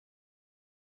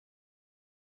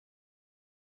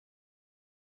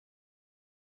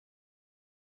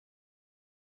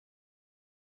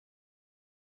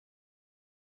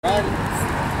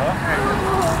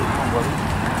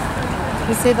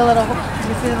You see the little pony?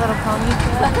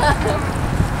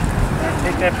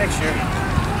 Take that picture.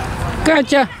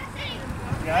 Gotcha.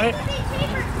 Got it?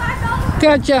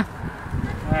 Gotcha.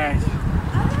 Alright.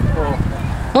 Cool.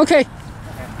 Okay.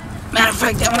 Matter of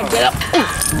fact, I'm gonna get up.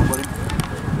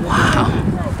 Wow.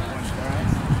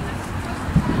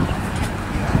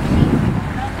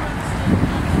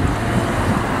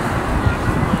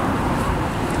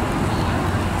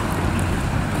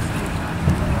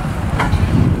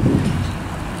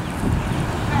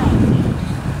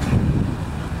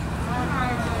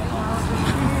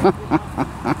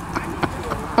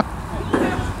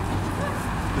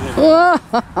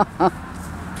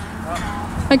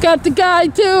 I got the guy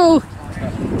too!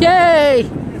 Yay!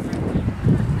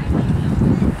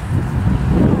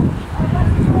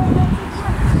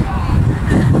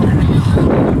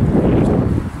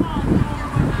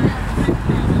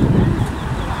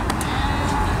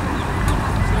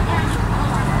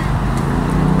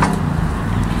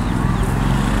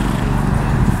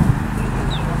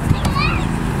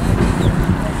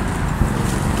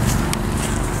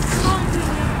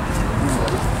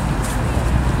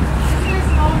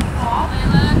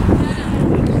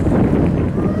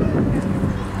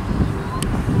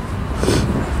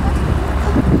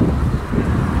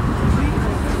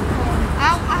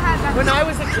 When I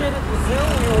was a kid at the zoo,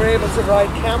 we were able to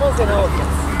ride camels and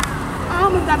elephants. I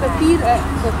almost got the feet up.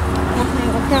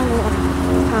 I can't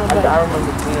I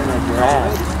remember seeing a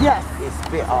giraffe. Yes. It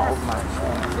spit all over my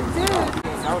shirt. It did. I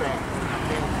didn't know that.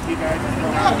 You guys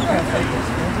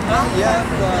Yeah,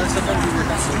 sometimes we work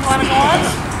on sleep. You want to go on?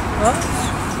 Huh?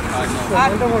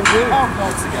 I don't want to do it.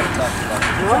 That's the guy to talk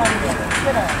about.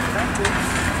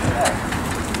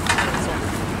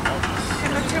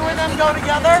 Can the two of them go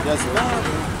together? Yes,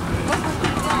 ma'am.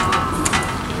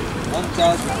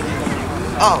 1,000.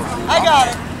 Oh. I got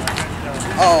it.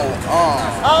 Oh.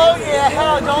 Oh yeah,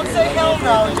 hell, don't say hell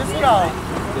no, just go.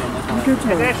 It's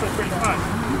actually pretty fun.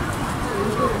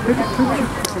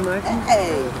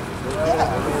 Hey.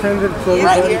 Send it closer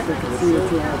Right here. so you can see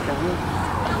what you have coming.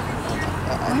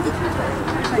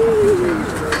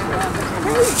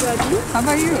 How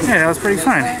about you? Yeah, that was pretty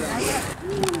fun.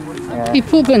 Keep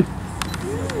pooping.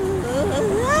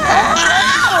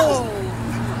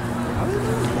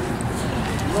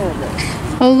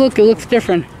 Oh look, it looks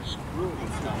different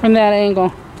from that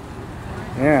angle.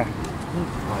 Yeah.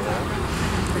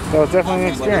 That was definitely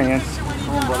an experience.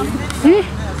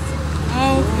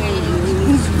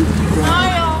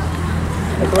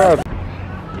 Look around.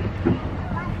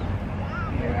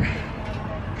 Yeah.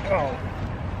 Oh.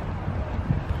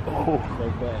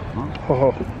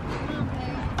 Oh.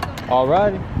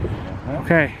 Alrighty.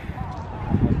 Okay.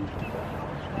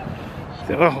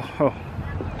 Oh.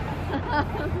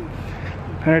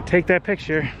 Better take that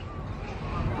picture.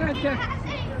 Gotcha.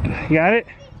 You got it?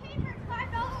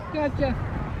 Gotcha.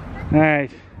 All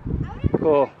right.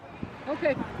 Cool.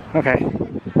 Okay. Okay.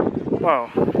 Whoa.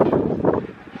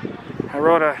 I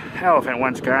rode an elephant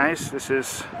once, guys. This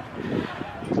is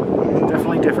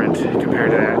definitely different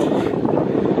compared to that.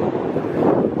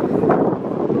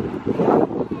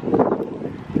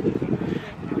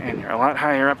 And you're a lot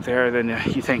higher up there than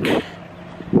you think.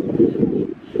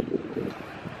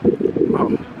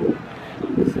 Whoa.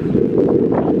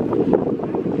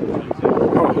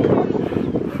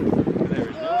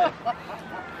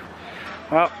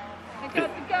 Well, I got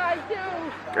the guy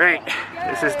too. great.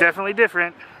 This is definitely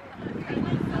different.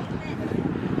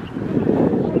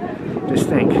 Just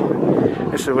think,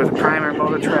 this was a primary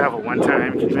mode of travel one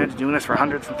time. Can you imagine doing this for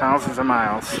hundreds and thousands of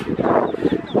miles?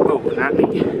 Oh, not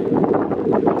me.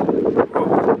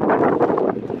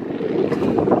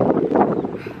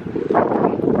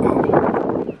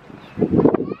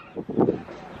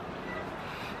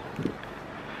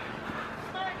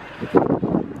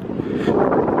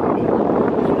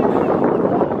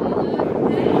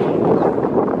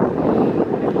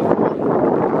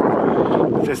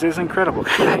 This is incredible,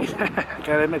 guys. I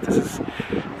gotta admit, this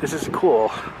is cool.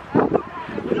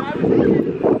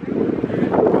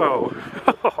 Whoa.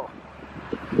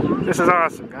 This is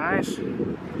awesome, guys.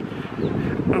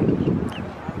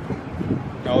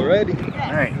 Alrighty.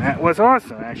 Alright, that was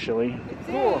awesome, actually.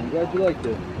 Cool, I'm glad you liked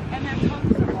it.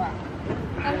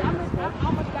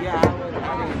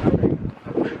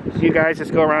 Do you guys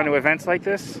just go around to events like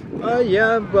this?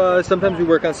 Yeah, sometimes we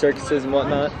work on circuses and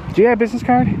whatnot. Do you have a business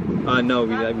card? No,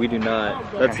 we do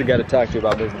not. That's the guy to talk to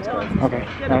about business cards. Okay.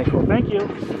 Alright, cool. Thank you.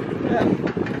 Yeah.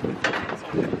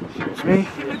 It's me.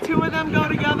 Can the two of them go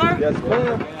together? Yes,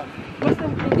 ma'am.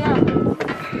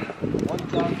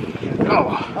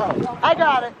 Oh, I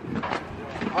got it.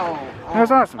 that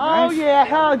was awesome, guys. Oh yeah,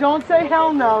 hell, don't say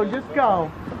hell no, just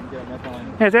go. Yeah, no problem.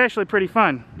 Yeah, it's actually pretty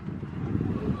fun.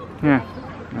 Yeah.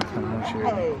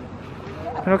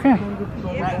 Okay.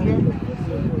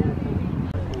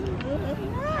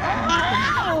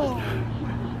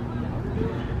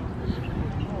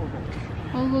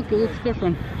 Oh look, it looks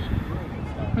different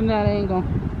from that angle.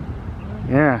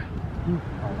 Yeah.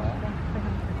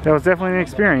 That was definitely an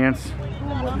experience.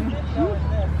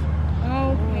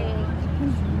 Okay.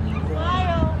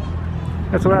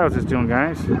 That's what I was just doing,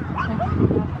 guys.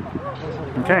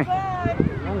 Okay.